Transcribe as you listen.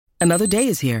Another day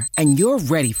is here, and you're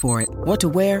ready for it. What to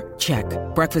wear? Check.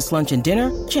 Breakfast, lunch, and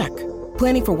dinner? Check.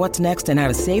 Planning for what's next and how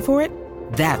to save for it?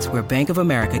 That's where Bank of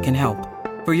America can help.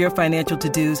 For your financial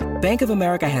to-dos, Bank of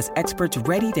America has experts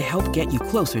ready to help get you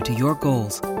closer to your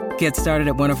goals. Get started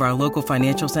at one of our local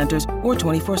financial centers or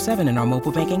 24/7 in our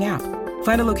mobile banking app.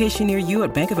 Find a location near you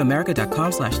at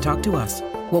bankofamerica.com/talktous.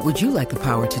 What would you like the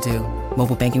power to do?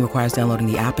 Mobile banking requires downloading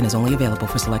the app and is only available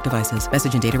for select devices.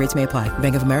 Message and data rates may apply.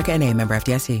 Bank of America N.A., member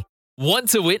FDIC. Want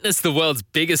to witness the world's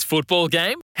biggest football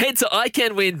game? Head to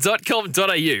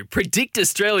iCanWin.com.au, predict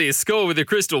Australia's score with a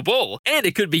crystal ball, and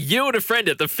it could be you and a friend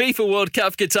at the FIFA World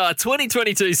Cup Qatar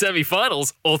 2022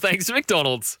 semi-finals, all thanks to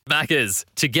McDonald's. Maccas,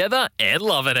 together and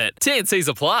loving it. TNCs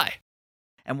apply.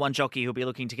 And one jockey who'll be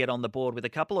looking to get on the board with a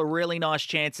couple of really nice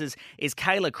chances is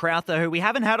Kayla Crowther, who we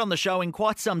haven't had on the show in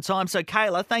quite some time. So,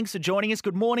 Kayla, thanks for joining us.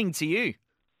 Good morning to you.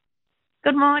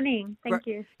 Good morning. Thank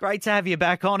you. Great to have you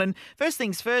back on. And first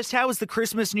things first, how was the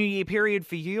Christmas, New Year period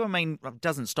for you? I mean, it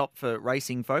doesn't stop for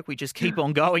racing folk. We just keep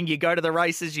on going. You go to the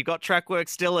races, you got track work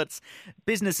still. It's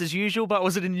business as usual. But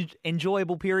was it an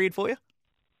enjoyable period for you?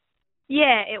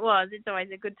 Yeah, it was. It's always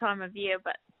a good time of year,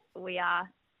 but we are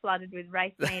flooded with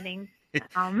race meetings.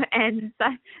 And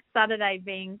Saturday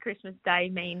being Christmas Day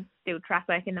means still track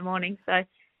work in the morning. So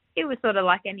it was sort of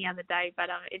like any other day,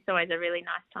 but it's always a really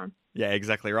nice time. Yeah,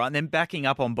 exactly right. And then backing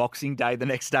up on Boxing Day the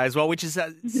next day as well, which is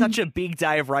such a big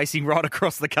day of racing right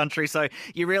across the country. So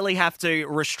you really have to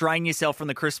restrain yourself from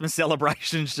the Christmas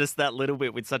celebrations just that little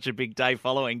bit with such a big day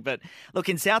following. But look,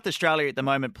 in South Australia at the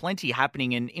moment, plenty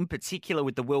happening, and in particular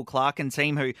with the Will Clarkin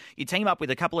team, who you team up with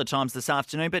a couple of times this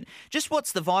afternoon. But just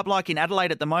what's the vibe like in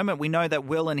Adelaide at the moment? We know that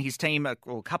Will and his team, or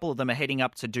a couple of them, are heading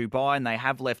up to Dubai, and they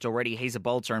have left already. He's a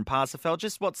Bolter and Parsifal.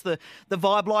 Just what's the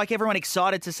vibe like? Everyone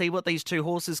excited to see what these two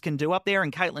horses can do up there,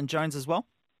 and Caitlin Jones as well?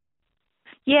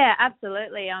 Yeah,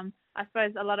 absolutely. I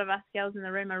suppose a lot of us girls in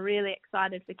the room are really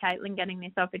excited for Caitlin getting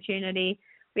this opportunity.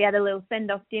 We had a little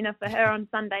send-off dinner for her on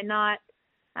Sunday night,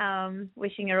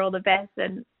 wishing her all the best,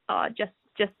 and just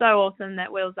so awesome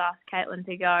that Will's asked Caitlin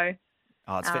to go.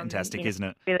 Oh, it's fantastic, isn't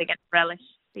it? Really going to relish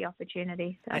the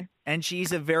opportunity. So. And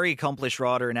she's a very accomplished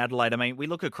rider in Adelaide. I mean, we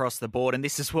look across the board, and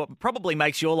this is what probably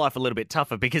makes your life a little bit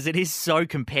tougher because it is so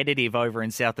competitive over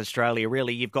in South Australia.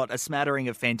 Really, you've got a smattering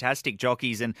of fantastic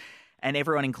jockeys, and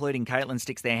everyone, including Caitlin,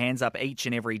 sticks their hands up each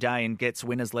and every day and gets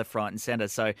winners left, right and centre.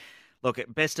 So, look,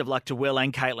 best of luck to Will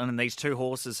and Caitlin and these two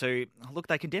horses who, look,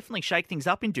 they can definitely shake things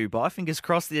up in Dubai. Fingers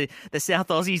crossed the South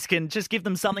Aussies can just give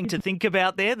them something to think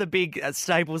about there, the big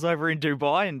stables over in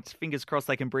Dubai, and fingers crossed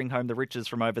they can bring home the riches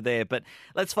from over there. But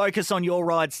let's focus on your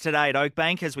rides today at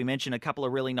Oakbank. As we mentioned, a couple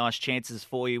of really nice chances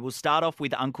for you. We'll start off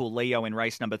with Uncle Leo in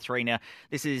race number 3. Now,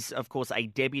 this is, of course, a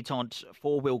debutante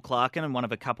for Will Clarkin and one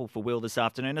of a couple for Will this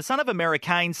afternoon. A son of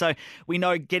Americane, so we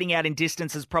know getting out in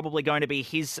distance is probably going to be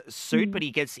his suit, but he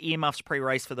gets earmuffs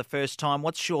pre-race for the first time.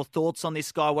 What's your thoughts on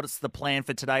this guy? What's the plan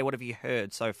for today? What have you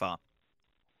heard so far?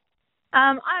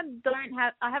 I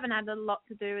haven't had a lot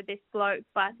to do with this bloke,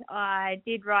 but I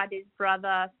did ride his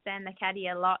brother Stan the Caddy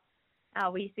a lot.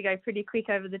 We used to go pretty quick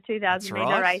over the 2,000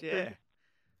 metre races, yeah.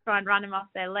 Try and run him off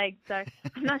their legs. So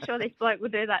I'm not sure this bloke will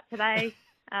do that today.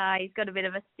 He's got a bit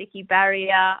of a sticky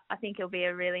barrier. I think it'll be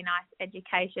a really nice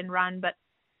education run, but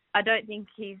I don't think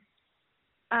he's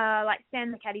like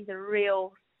Stan the Caddy's a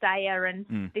real stayer, and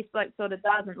this bloke sort of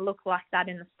doesn't look like that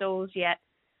in the stalls yet.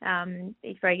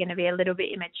 He's probably going to be a little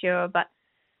bit immature, but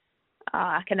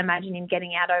I can imagine him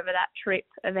getting out over that trip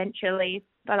eventually.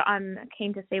 But I'm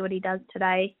keen to see what he does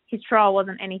today. His trial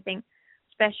wasn't anything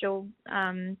special.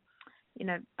 I'm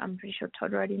pretty sure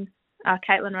Todd rode him.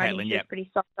 Caitlin rode him. She was pretty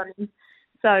soft on him.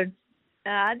 So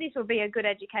this will be a good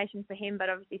education for him, but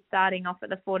obviously starting off at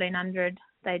the 1,400,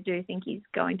 they do think he's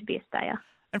going to be a stayer.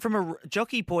 And from a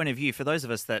jockey point of view, for those of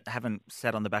us that haven't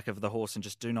sat on the back of the horse and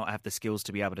just do not have the skills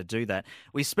to be able to do that,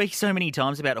 we speak so many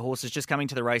times about horses just coming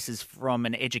to the races from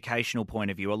an educational point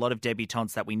of view. A lot of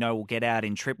debutantes that we know will get out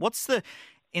in trip.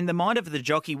 In the mind of the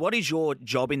jockey, what is your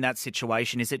job in that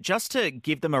situation? Is it just to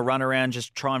give them a run around,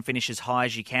 just try and finish as high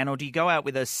as you can, or do you go out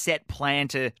with a set plan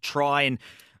to try and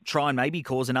maybe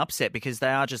cause an upset because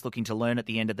they are just looking to learn at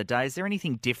the end of the day? Is there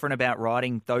anything different about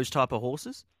riding those type of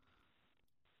horses?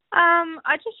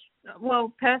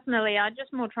 Personally, I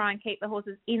just more try and keep the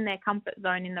horses in their comfort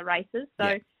zone in the races.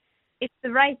 So if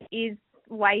the race is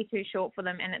way too short for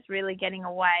them and it's really getting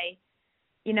away,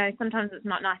 sometimes it's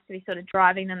not nice to be sort of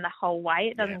driving them the whole way.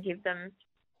 It doesn't give them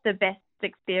the best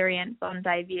experience on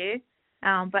debut.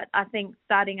 But I think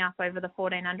starting up over the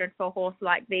 1,400 for a horse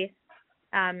like this,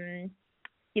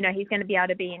 he's going to be able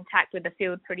to be intact with the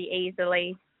field pretty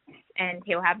easily, and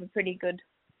he'll have a pretty good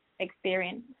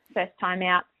experience first time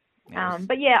out. Yes.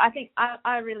 But yeah, I think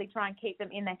I really try and keep them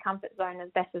in their comfort zone as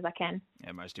best as I can.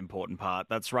 Yeah, most important part.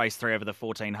 That's race 3 over the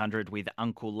 1400 with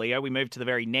Uncle Leo. We move to the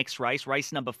very next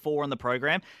race number 4 on the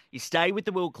program. You stay with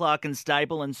the Will Clarkin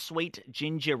stable and Sweet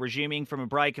Ginger resuming from a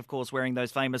break, of course, wearing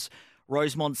those famous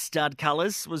Rosemont stud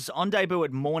colours. Was on debut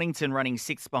at Mornington, running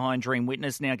 6th behind Dream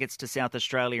Witness. Now gets to South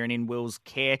Australia and in Will's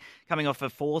care, coming off a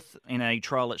 4th in a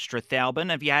trial at Strathalbyn.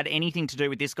 Have you had anything to do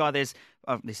with this guy? There's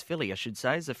this filly, I should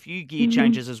say. There's a few gear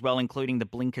changes as well, including the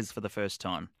blinkers for the first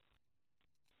time.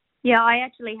 Yeah, I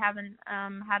actually haven't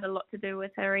had a lot to do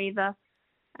with her either.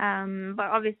 But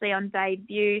obviously on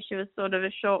debut, she was sort of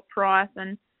a short price,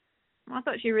 and I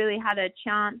thought she really had a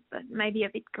chance, but maybe a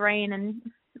bit green and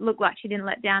looked like she didn't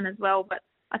let down as well. But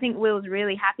I think Will's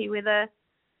really happy with her.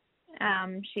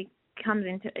 She comes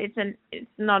into it's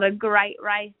not a great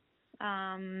race.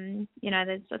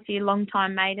 There's a few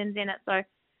long-time maidens in it, so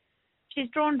she's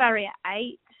drawn barrier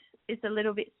 8. It's a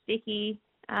little bit sticky.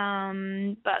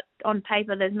 But on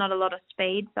paper, there's not a lot of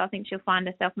speed, so I think she'll find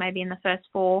herself maybe in the first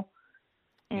 4,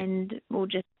 and we'll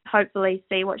just hopefully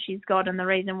see what she's got and the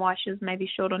reason why she was maybe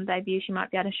short on debut. She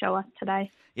might be able to show us today.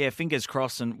 Yeah, fingers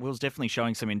crossed, and Will's definitely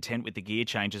showing some intent with the gear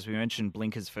changes. We mentioned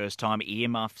blinkers first time,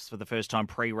 earmuffs for the first time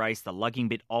pre-race, the lugging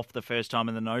bit off the first time,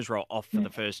 and the nose roll off for the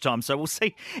first time. So we'll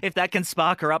see if that can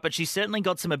spark her up, but she's certainly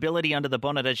got some ability under the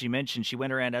bonnet, as you mentioned. She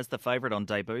went around as the favourite on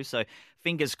debut, so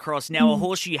fingers crossed. Now, a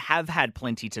horse you have had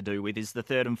plenty to do with is the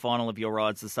third and final of your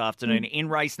rides this afternoon. In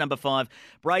race number 5,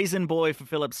 Brazen Boy for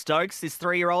Philip Stokes. This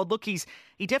 3-year-old, look, he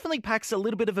definitely packs a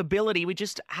little bit of ability. We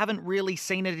just haven't really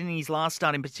seen it in his last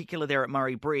start, in particular there at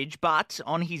Murray Bridge. But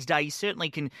on his day, he certainly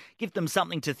can give them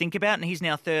something to think about, and he's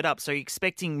now third up. So you're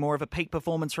expecting more of a peak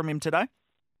performance from him today?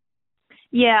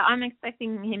 Yeah, I'm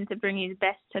expecting him to bring his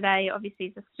best today. Obviously,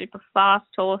 he's a super fast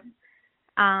horse.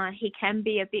 He can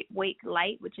be a bit weak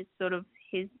late, which is sort of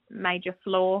his major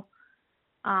flaw.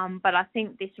 But I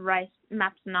think this race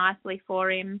maps nicely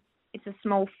for him. It's a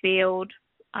small field.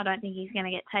 I don't think he's going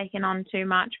to get taken on too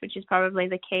much, which is probably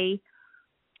the key.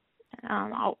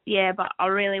 But I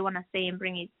really want to see him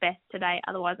bring his best today.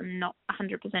 Otherwise, I'm not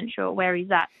 100% sure where he's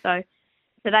at. So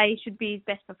today should be his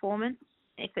best performance.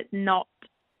 If it's not,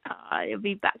 it'll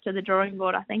be back to the drawing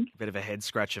board, I think. Bit of a head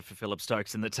scratcher for Philip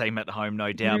Stokes and the team at home,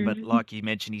 no doubt. But like you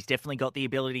mentioned, he's definitely got the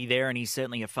ability there, and he's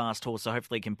certainly a fast horse, so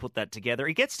hopefully he can put that together.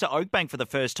 He gets to Oakbank for the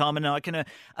first time, and I can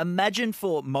imagine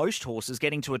for most horses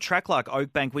getting to a track like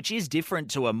Oakbank, which is different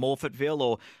to a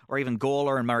Morfettville or even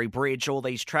Gawler and Murray Bridge, all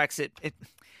these tracks,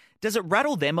 does it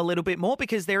rattle them a little bit more?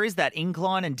 Because there is that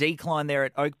incline and decline there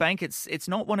at Oakbank. It's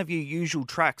not one of your usual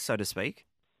tracks, so to speak.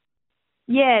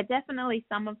 Yeah, definitely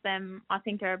some of them I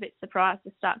think are a bit surprised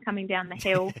to start coming down the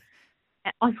hill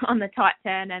on the tight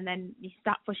turn, and then you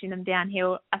start pushing them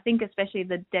downhill. I think especially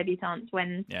the debutants,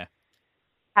 when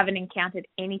haven't encountered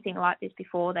anything like this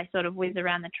before, they sort of whiz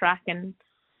around the track and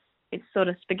it's sort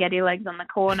of spaghetti legs on the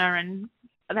corner, and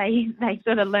they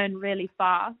sort of learn really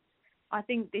fast. I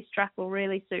think this track will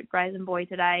really suit Brazen Boy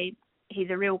today. He's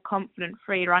a real confident,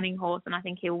 free-running horse, and I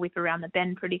think he'll whip around the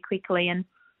bend pretty quickly and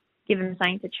give him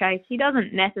something to chase. He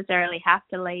doesn't necessarily have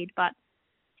to lead, but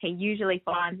he usually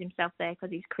finds himself there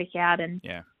because he's quick out and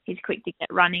he's quick to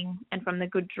get running. And from the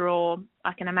good draw,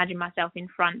 I can imagine myself in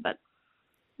front. But,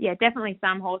 yeah, definitely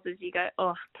some horses you go,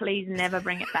 oh, please never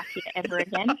bring it back here ever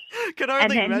again. Can I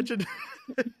only imagine?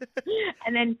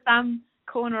 And then some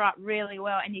corner up really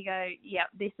well and you go, yeah,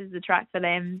 this is the track for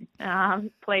them.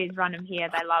 Please run them here.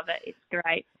 They love it. It's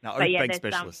great. No, but Oakbank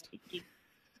specialist.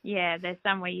 There's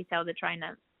some where you tell the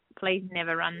trainer, please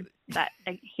never run that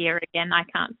here again. I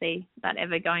can't see that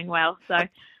ever going well. So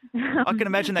I can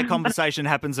imagine that conversation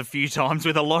happens a few times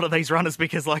with a lot of these runners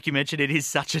because, like you mentioned, it is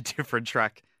such a different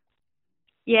track.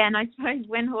 Yeah, and I suppose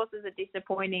when horses are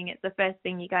disappointing, it's the first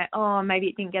thing you go, oh, maybe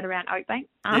it didn't get around Oakbank.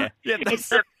 It's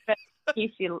the first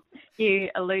you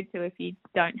allude to if you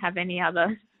don't have any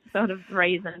other sort of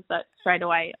reason. So straight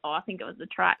away, I think it was the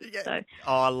track. Yeah. So,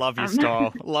 I love your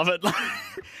style. Love it.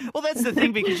 Well, that's the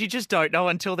thing, because you just don't know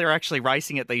until they're actually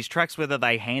racing at these tracks whether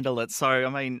they handle it. So, I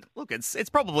mean, look, it's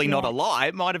probably not a lie.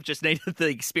 It might have just needed the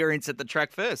experience at the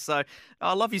track first. So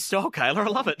I love your style, Kayla. I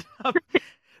love it.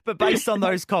 But based on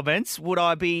those comments, would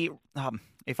I be,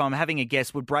 if I'm having a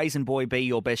guess, would Brazen Boy be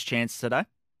your best chance today?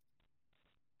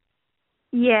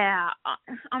 Yeah,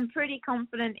 I'm pretty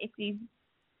confident if he's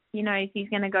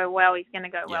going to go well, he's going to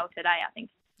go well today. I think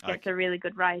it's a really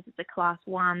good race. It's a Class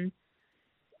 1.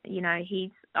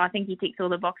 I think he ticks all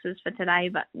the boxes for today,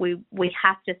 but we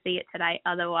have to see it today.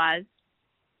 Otherwise,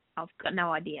 I've got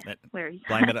no idea where he's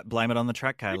Blame it on the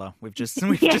track, Kayla. We've just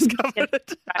Yeah, just covered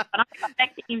it. But I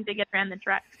expect him to get around the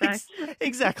track. So.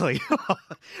 Exactly.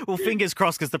 Well, fingers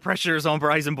crossed, because the pressure is on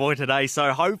Brazen Boy today.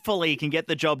 So hopefully he can get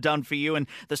the job done for you, and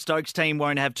the Stokes team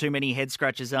won't have too many head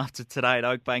scratches after today at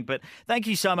Oakbank. But thank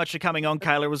you so much for coming on,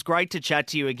 Kayla. It was great to chat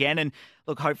to you again. And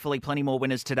look, hopefully plenty more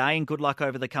winners today, and good luck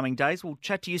over the coming days. We'll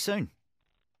chat to you soon.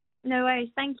 No worries.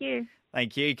 Thank you.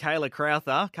 Thank you, Kayla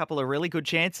Crowther. A couple of really good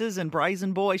chances, and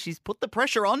Brazen Boy, she's put the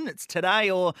pressure on. It's today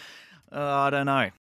or I don't know.